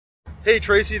Hey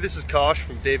Tracy, this is Kosh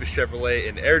from Davis Chevrolet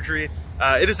in Airdrie.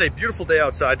 It is a beautiful day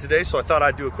outside today, so I thought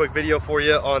I'd do a quick video for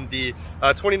you on the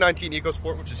 2019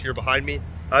 EcoSport, which is here behind me.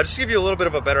 Just to give you a little bit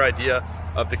of a better idea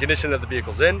of the condition that the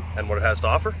vehicle's in and what it has to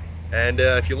offer. And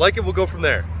if you like it, we'll go from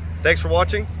there. Thanks for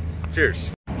watching.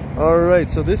 Cheers. All right,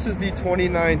 so this is the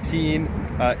 2019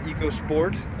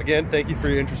 EcoSport. Again, thank you for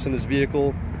your interest in this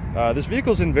vehicle. This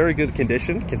vehicle's in very good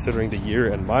condition considering the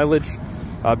year and mileage.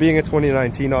 Being a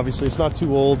 2019, obviously it's not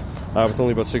too old, with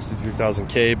only about 63,000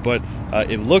 K, but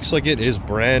it looks like it is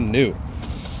brand new.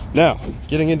 Now,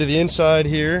 getting into the inside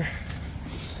here,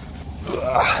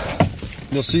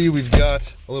 you'll see we've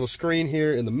got a little screen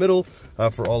here in the middle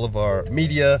for all of our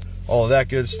media, all of that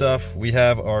good stuff. We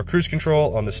have our cruise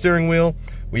control on the steering wheel.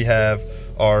 We have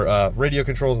our radio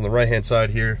controls on the right hand side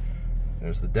here.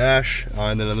 There's the dash,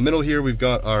 and then in the middle here we've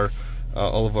got our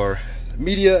all of our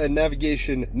media and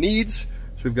navigation needs.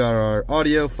 So we've got our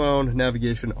audio, phone,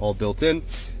 navigation all built in.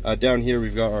 Down here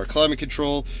we've got our climate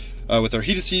control with our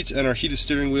heated seats and our heated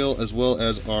steering wheel, as well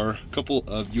as our couple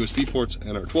of USB ports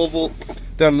and our 12 volt.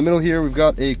 Down in the middle here we've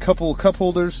got a couple cup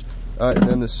holders and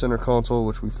then this center console,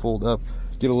 which we fold up,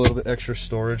 get a little bit extra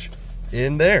storage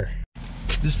in there.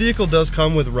 This vehicle does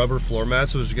come with rubber floor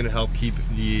mats, which is going to help keep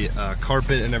the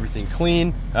carpet and everything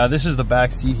clean. This is the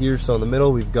back seat here, so in the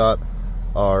middle we've got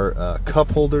our cup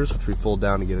holders, which we fold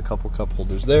down to get a couple cup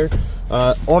holders there.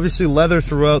 Obviously leather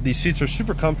throughout. These seats are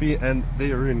super comfy and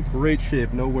they are in great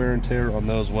shape, no wear and tear on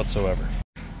those whatsoever.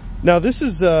 Now this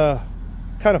is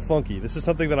kind of funky. This is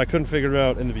something that I couldn't figure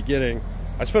out in the beginning.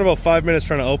 I spent about 5 minutes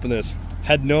trying to open this,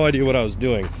 had no idea what I was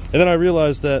doing, and then I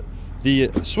realized that the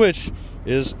switch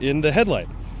is in the headlight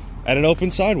and it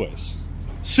opens sideways.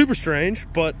 Super strange,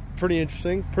 but pretty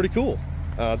interesting, pretty cool.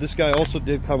 This guy also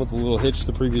did come with a little hitch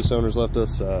the previous owners left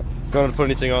us. Don't have to put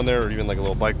anything on there, or even like a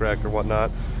little bike rack or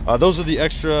whatnot. Those are the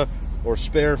extra or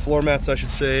spare floor mats, I should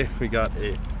say. We got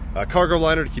a cargo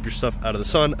liner to keep your stuff out of the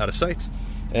sun, out of sight.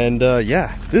 And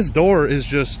yeah, this door is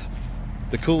just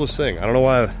the coolest thing. I don't know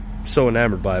why I'm so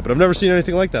enamored by it, but I've never seen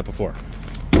anything like that before.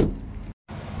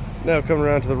 Now coming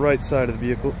around to the right side of the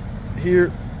vehicle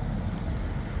here.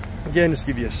 Again, just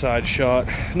give you a side shot.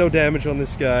 No damage on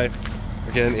this guy.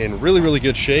 Again, in really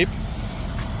good shape.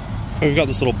 And we've got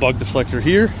this little bug deflector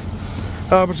here,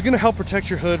 which is going to help protect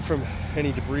your hood from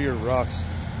any debris or rocks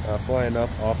flying up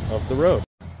off of the road.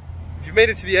 If you made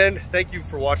it to the end, thank you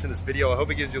for watching this video. I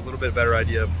hope it gives you a little bit better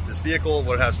idea of this vehicle,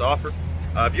 what it has to offer.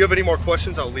 If you have any more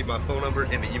questions, I'll leave my phone number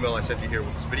in the email I sent you here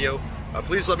with this video.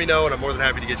 Please let me know, and I'm more than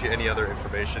happy to get you any other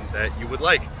information that you would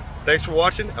like. Thanks for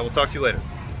watching, and we'll talk to you later.